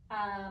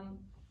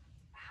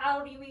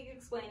 How do we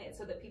explain it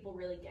so that people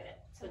really get it?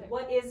 So okay.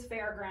 What is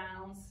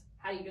Fairgrounds?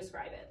 How do you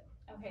describe it?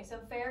 Okay, so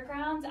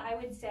Fairgrounds, I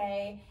would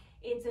say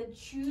it's a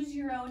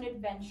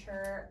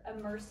choose-your-own-adventure,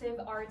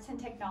 immersive arts and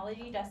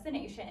technology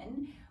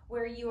destination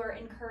where you are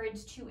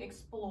encouraged to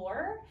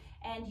explore,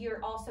 and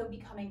you're also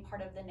becoming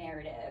part of the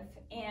narrative.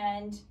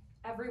 And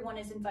everyone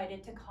is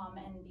invited to come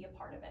and be a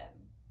part of it.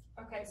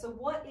 Okay, so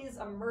what is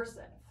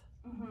immersive?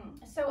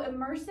 Mm-hmm. So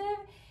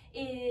immersive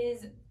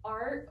is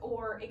art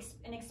or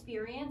an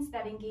experience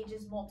that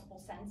engages multiple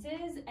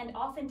senses, and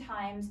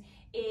oftentimes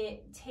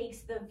it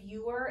takes the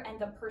viewer and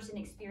the person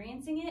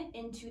experiencing it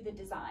into the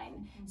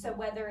design. Mm-hmm. So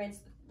whether it's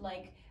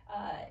like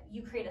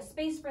you create a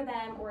space for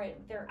them or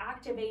they're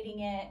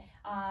activating it,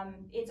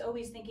 it's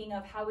always thinking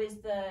of how is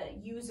the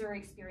user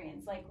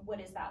experience, like what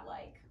is that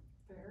like?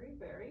 Very,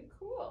 very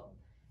cool.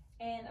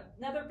 And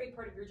another big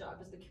part of your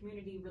job is the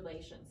community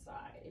relations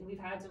side. And we've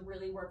had to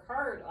really work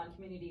hard on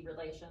community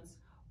relations.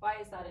 Why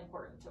is that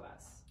important to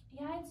us?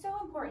 Yeah, it's so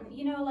important.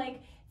 You know,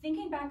 like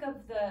thinking back of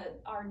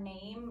our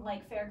name,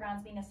 like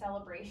Fairgrounds being a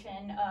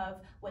celebration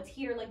of what's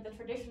here, like the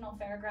traditional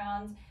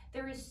fairgrounds,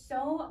 there is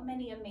so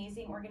many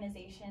amazing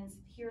organizations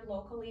here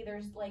locally.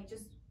 There's like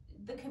just,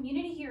 the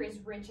community here is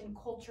rich in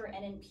culture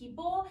and in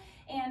people.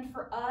 And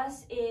for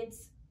us,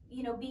 it's,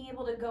 you know, being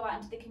able to go out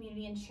into the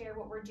community and share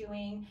what we're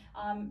doing,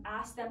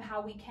 ask them how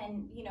we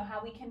can, you know,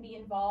 how we can be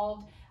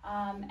involved,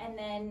 and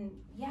then,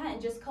 yeah,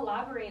 and just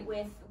collaborate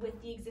with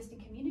the existing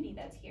community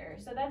that's here.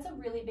 So that's a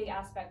really big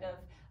aspect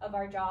of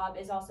our job,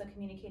 is also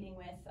communicating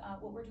with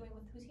what we're doing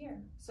with who's here.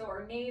 So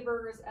our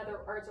neighbors, other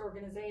arts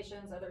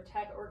organizations, other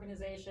tech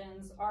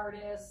organizations,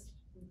 artists,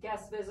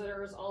 guest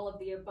visitors, all of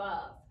the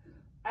above.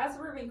 As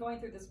we've been going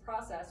through this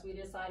process, we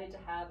decided to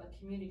have a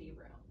community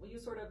room. Will you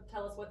sort of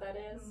tell us what that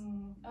is?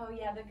 Oh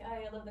yeah,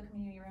 I love the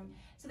community room.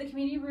 So the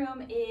community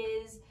room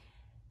is,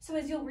 so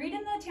as you'll read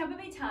in the Tampa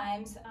Bay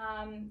Times,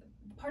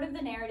 part of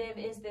the narrative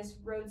is this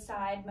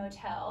roadside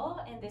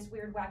motel and this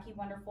weird, wacky,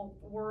 wonderful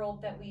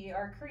world that we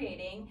are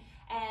creating.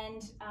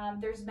 And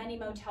there's many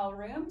motel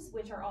rooms,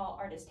 which are all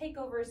artist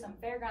takeovers, some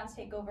fairgrounds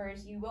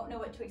takeovers. You won't know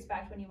what to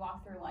expect when you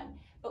walk through one.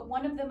 But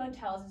one of the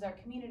motels is our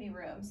community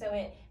room. So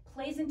it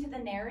plays into the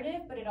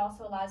narrative, but it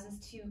also allows us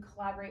to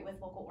collaborate with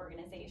local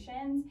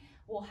organizations.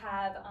 We'll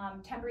have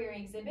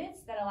temporary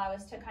exhibits that allow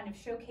us to kind of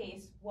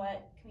showcase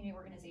what community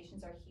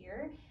organizations are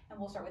here. And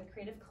we'll start with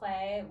Creative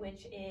Clay,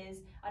 which is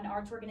an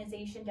arts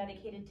organization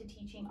dedicated to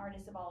teaching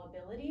artists of all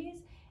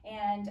abilities.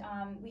 And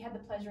we had the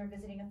pleasure of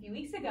visiting a few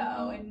weeks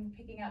ago and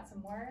picking out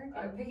some work.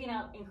 Picking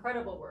out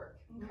incredible work.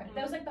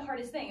 That was like the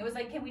hardest thing. It was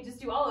like, can we just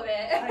do all of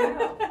it? I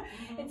know.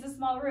 It's a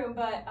small room,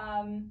 but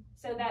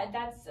so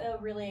that's a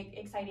really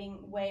exciting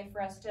way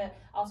for us to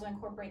also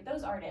incorporate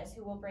those artists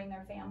who will bring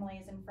their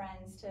families and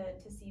friends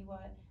to see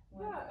what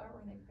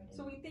artwork they created.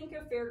 So we think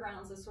of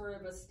Fairgrounds as sort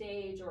of a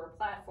stage or a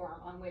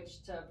platform on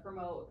which to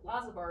promote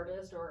lots of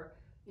artists, or,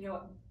 you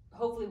know,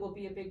 hopefully will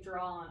be a big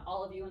draw, and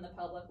all of you in the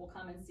public will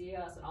come and see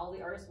us, and all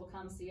the artists will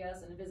come see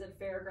us and visit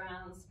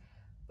Fairgrounds.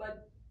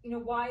 But, you know,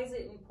 why is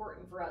it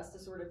important for us to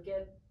sort of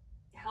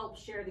help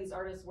share these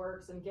artists'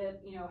 works and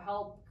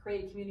help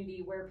create a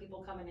community where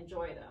people come and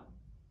enjoy them?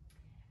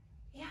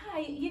 Yeah,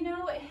 you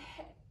know,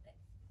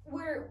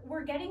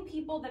 we're getting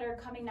people that are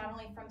coming not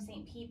only from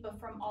St. Pete, but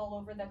from all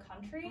over the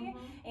country.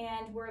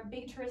 And we're a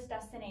big tourist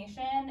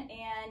destination,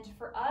 and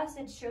for us,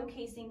 it's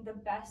showcasing the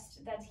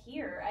best that's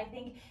here. I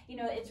think, you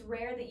know, it's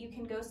rare that you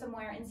can go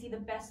somewhere and see the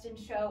best in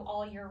show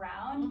all year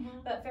round,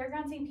 but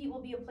Fairgrounds St. Pete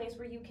will be a place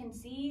where you can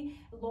see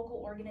local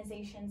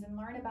organizations and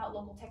learn about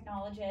local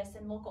technologists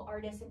and local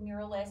artists and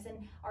muralists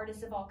and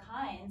artists of all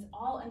kinds,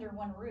 all under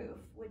one roof,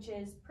 which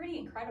is pretty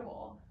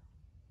incredible.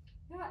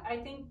 Yeah, I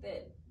think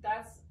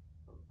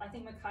I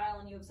think Mikhail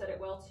and you have said it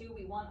well too.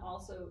 We want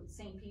also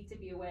St. Pete to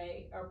be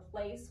a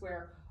place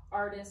where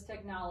artists,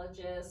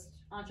 technologists,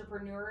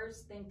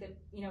 entrepreneurs think that,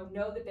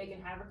 know that they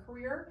can have a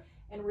career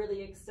and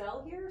really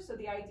excel here. So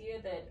the idea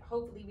that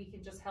hopefully we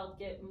can just help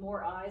get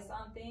more eyes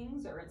on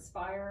things or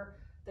inspire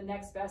the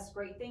next best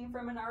great thing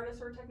from an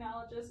artist or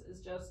technologist is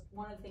just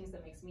one of the things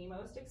that makes me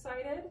most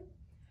excited.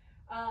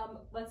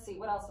 Let's see,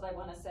 what else did I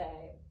want to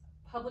say?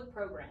 Public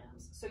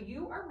programs. So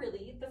you are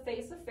really the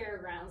face of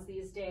Fairgrounds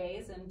these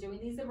days, and doing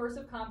these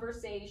immersive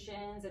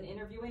conversations and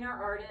interviewing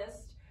our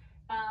artists.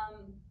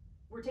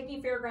 We're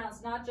taking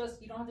Fairgrounds, not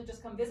just, you don't have to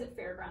just come visit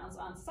Fairgrounds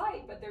on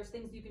site, but there's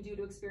things you can do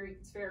to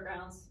experience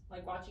Fairgrounds,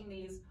 like watching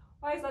these.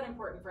 Why is that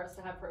important for us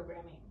to have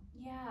programming?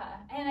 Yeah,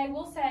 and I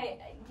will say,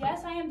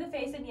 yes, I am the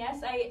face, and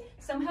yes, I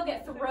somehow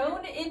get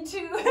thrown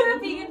into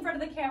being in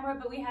front of the camera,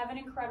 but we have an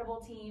incredible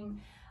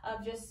team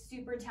of just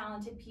super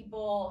talented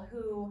people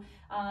who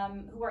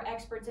are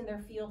experts in their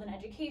field in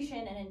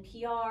education and in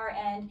PR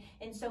and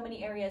in so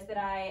many areas that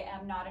I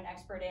am not an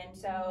expert in.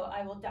 So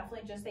I will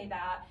definitely just say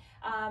that.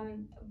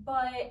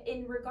 But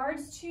in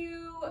regards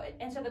to,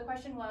 and so the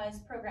question was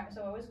program.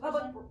 So what was the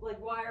question?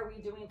 Like, why are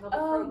we doing public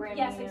programming?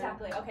 Yes,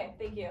 exactly. Okay,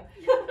 thank you.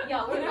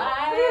 Yeah, we're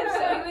live,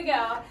 so here we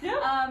go.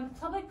 Yeah.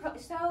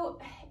 So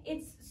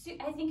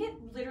I think it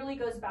literally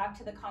goes back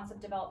to the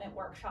concept development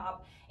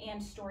workshop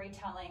and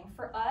storytelling.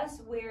 For us,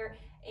 we're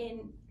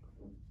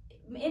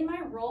in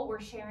my role, we're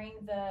sharing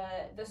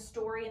the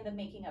story and the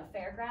making of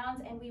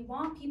Fairgrounds, and we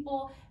want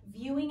people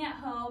viewing at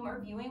home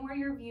or viewing where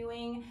you're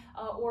viewing,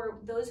 or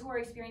those who are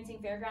experiencing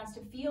Fairgrounds,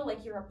 to feel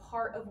like you're a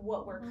part of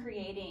what we're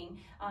creating.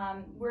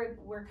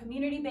 We're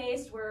community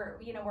based. We're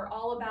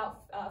all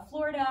about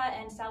Florida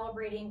and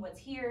celebrating what's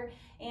here.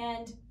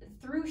 And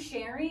through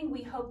sharing,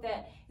 we hope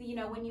that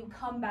when you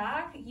come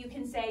back, you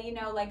can say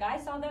like, I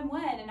saw them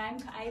when, and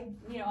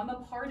I'm a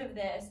part of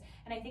this.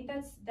 And I think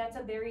that's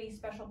a very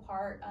special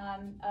part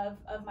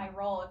of my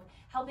role, of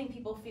helping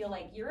people feel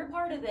like you're a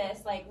part of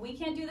this. Like, we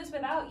can't do this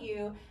without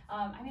you.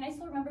 I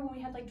still remember when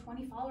we had like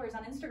 20 followers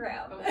on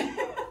Instagram.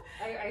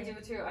 I do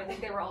too. I think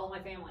they were all my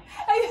family.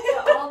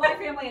 All my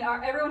family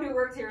and everyone who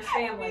works here is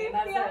family, and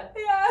that's it.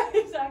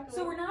 Yeah, exactly.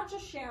 So we're not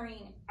just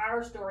sharing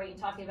our story and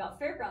talking about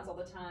Fairgrounds all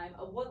the time.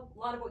 A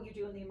lot of what you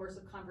do in the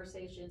immersive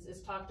conversations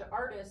is talk to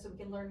artists so we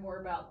can learn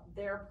more about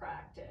their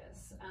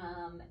practice,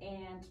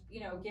 and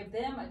give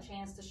them a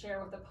chance to share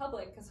with the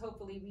public, because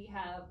hopefully we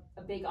have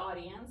a big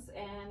audience,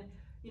 and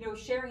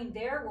sharing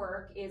their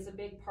work is a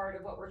big part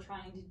of what we're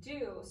trying to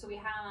do. So we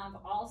have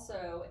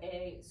also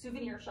a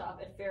souvenir shop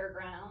at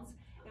Fairgrounds,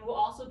 and we'll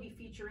also be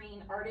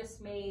featuring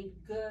artist-made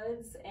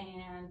goods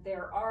and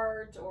their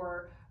art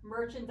or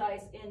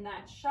merchandise in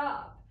that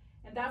shop.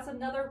 And that's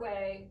another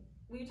way.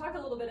 Will you talk a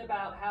little bit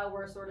about how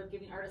we're sort of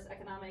giving artists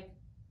economic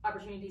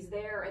opportunities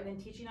there and then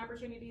teaching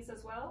opportunities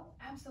as well?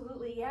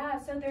 Absolutely, yeah.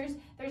 So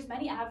there's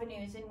many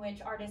avenues in which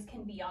artists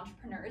can be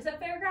entrepreneurs at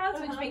Fairgrounds,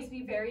 which makes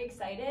me very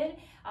excited.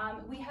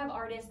 We have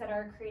artists that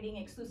are creating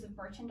exclusive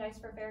merchandise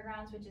for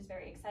Fairgrounds, which is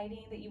very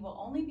exciting, that you will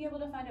only be able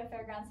to find at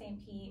Fairgrounds St.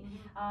 Pete.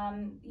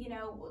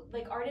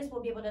 Like, artists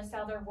will be able to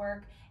sell their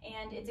work,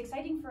 and it's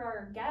exciting for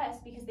our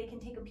guests because they can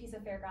take a piece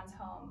of Fairgrounds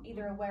home,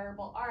 either a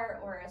wearable art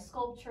or a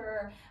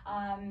sculpture.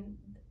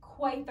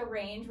 Quite the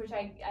range, which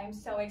I'm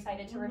so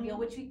excited to reveal,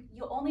 which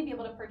you'll only be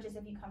able to purchase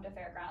if you come to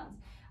Fairgrounds.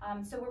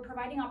 So we're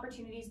providing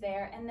opportunities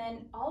there, and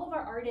then all of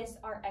our artists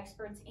are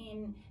experts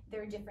in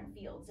their different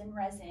fields, in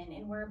resin,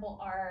 in wearable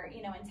art,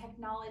 in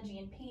technology,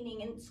 and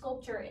painting, and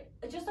sculpture,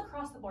 just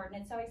across the board,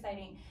 and it's so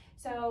exciting.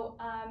 So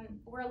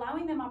we're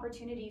allowing them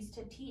opportunities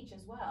to teach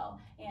as well,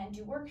 and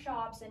do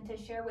workshops, and to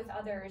share with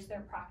others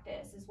their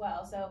practice as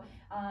well. So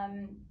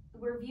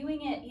we're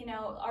viewing it,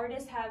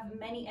 artists have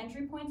many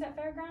entry points at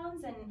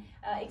Fairgrounds, and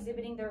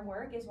exhibiting their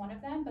work is one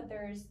of them, but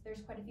there's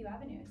quite a few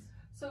avenues.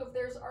 So if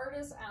there's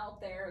artists out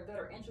there that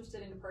are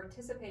interested in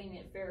participating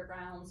at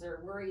Fairgrounds,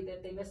 or worried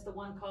that they missed the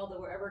one call that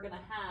we're ever going to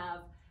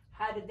have,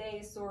 how did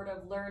they sort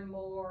of learn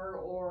more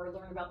or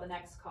learn about the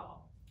next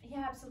call?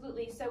 Yeah,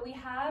 absolutely. So we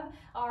have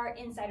our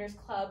Insiders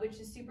Club, which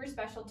is super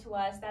special to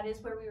us. That is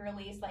where we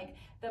release like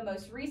the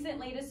most recent,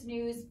 latest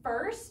news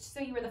first. So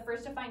you were the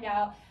first to find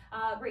out.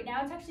 Right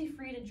now, it's actually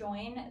free to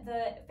join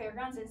the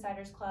Fairgrounds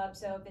Insiders Club.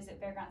 So visit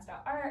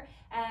fairgrounds.art,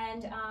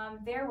 and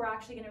there we're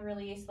actually going to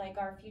release like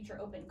our future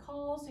open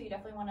calls. So you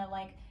definitely want to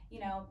like, you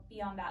know,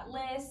 be on that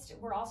list.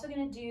 We're also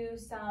going to do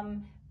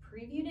some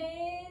preview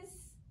days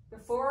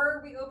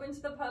before we open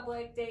to the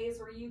public, days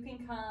where you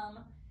can come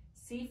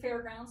see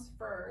Fairgrounds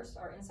first.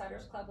 Our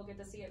Insiders Club will get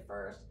to see it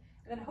first,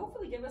 and then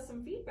hopefully give us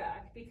some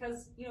feedback,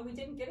 because you know we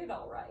didn't get it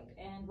all right,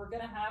 and we're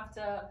gonna have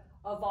to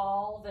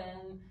evolve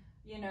and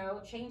you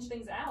know change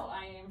things out,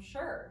 I am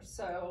sure.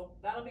 So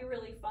that'll be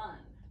really fun.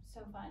 So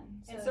fun.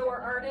 And so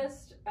our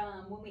artists,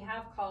 when we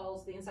have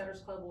calls, the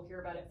Insiders Club will hear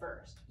about it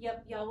first.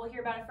 Yep, y'all will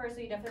hear about it first,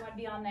 so you definitely want to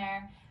be on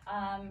there.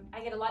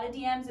 I get a lot of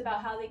DMs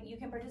about how you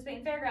can participate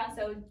in Fairgrounds,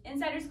 so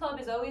Insiders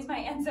Club is always my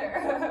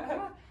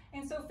answer.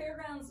 And so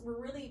Fairgrounds,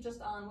 we're really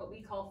just on what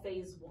we call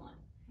phase 1.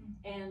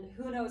 And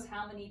who knows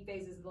how many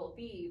phases there'll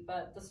be,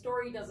 but the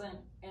story doesn't,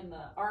 and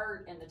the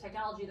art and the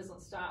technology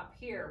doesn't stop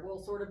here.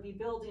 We'll sort of be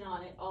building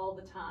on it all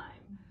the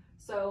time.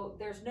 So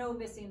there's no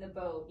missing the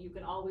boat. You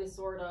can always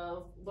sort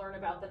of learn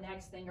about the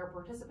next thing or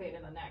participate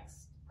in the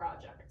next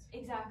project.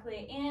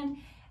 Exactly.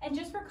 And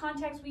just for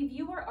context, we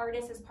view our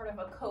artists as part of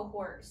a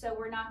cohort. So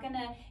we're not going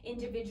to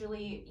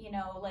individually, you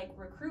know, like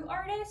recruit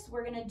artists.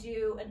 We're going to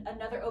do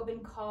another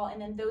open call,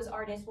 and then those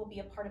artists will be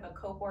a part of a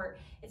cohort.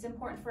 It's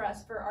important for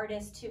us, for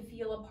artists, to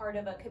feel a part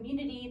of a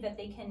community, that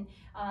they can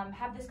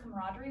have this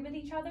camaraderie with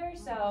each other.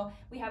 So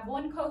we have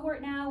one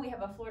cohort now, we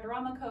have a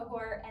Floridorama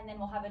cohort, and then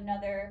we'll have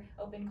another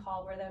open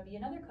call where there'll be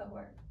another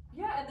cohort.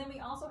 Yeah, and then we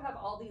also have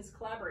all these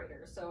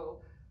collaborators. So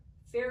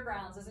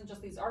Fairgrounds isn't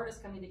just these artists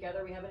coming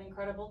together. We have an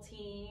incredible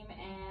team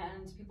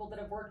and people that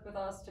have worked with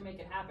us to make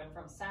it happen,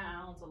 from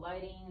sound to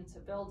lighting to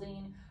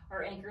building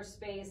our anchor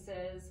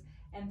spaces,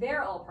 and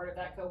they're all part of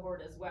that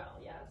cohort as well.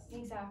 Yes,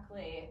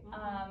 exactly.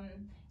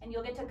 And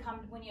you'll get to come,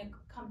 when you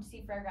come to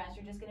see Fairgrounds,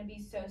 you're just going to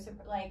be so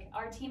super, like,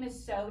 our team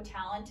is so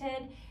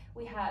talented.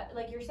 We have,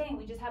 like you're saying,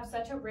 we just have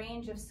such a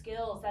range of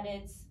skills that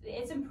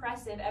it's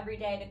impressive every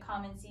day to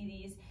come and see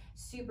these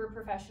super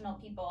professional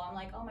people. I'm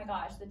like, oh my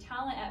gosh, the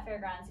talent at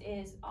Fairgrounds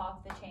is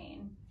off the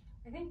chain.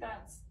 I think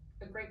that's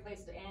a great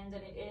place to end,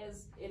 and it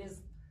is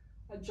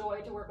a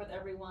joy to work with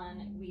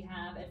everyone we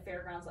have at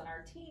Fairgrounds on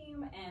our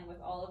team and with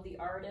all of the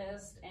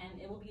artists, and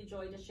it will be a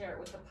joy to share it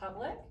with the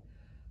public.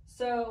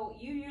 So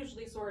you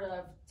usually sort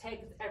of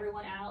take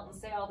everyone out and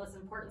say all this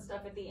important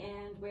stuff at the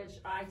end, which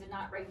I did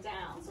not write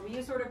down. So will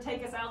you sort of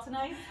take us out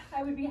tonight?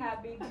 I would be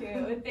happy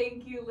to.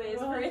 Thank you, Liz,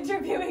 for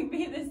interviewing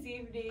me this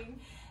evening.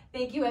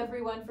 Thank you,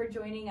 everyone, for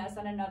joining us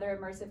on another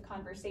immersive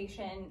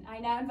conversation. I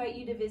now invite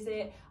you to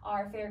visit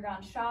our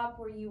Fairgrounds shop,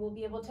 where you will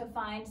be able to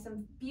find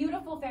some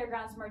beautiful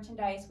Fairgrounds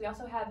merchandise. We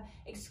also have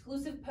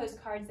exclusive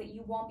postcards that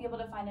you won't be able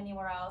to find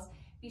anywhere else.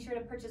 Be sure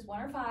to purchase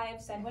 1 or 5,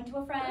 send one to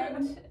a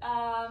friend.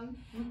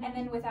 And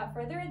then without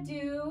further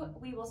ado,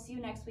 we will see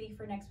you next week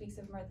for next week's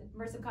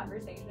Immersive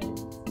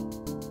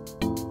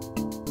Conversations.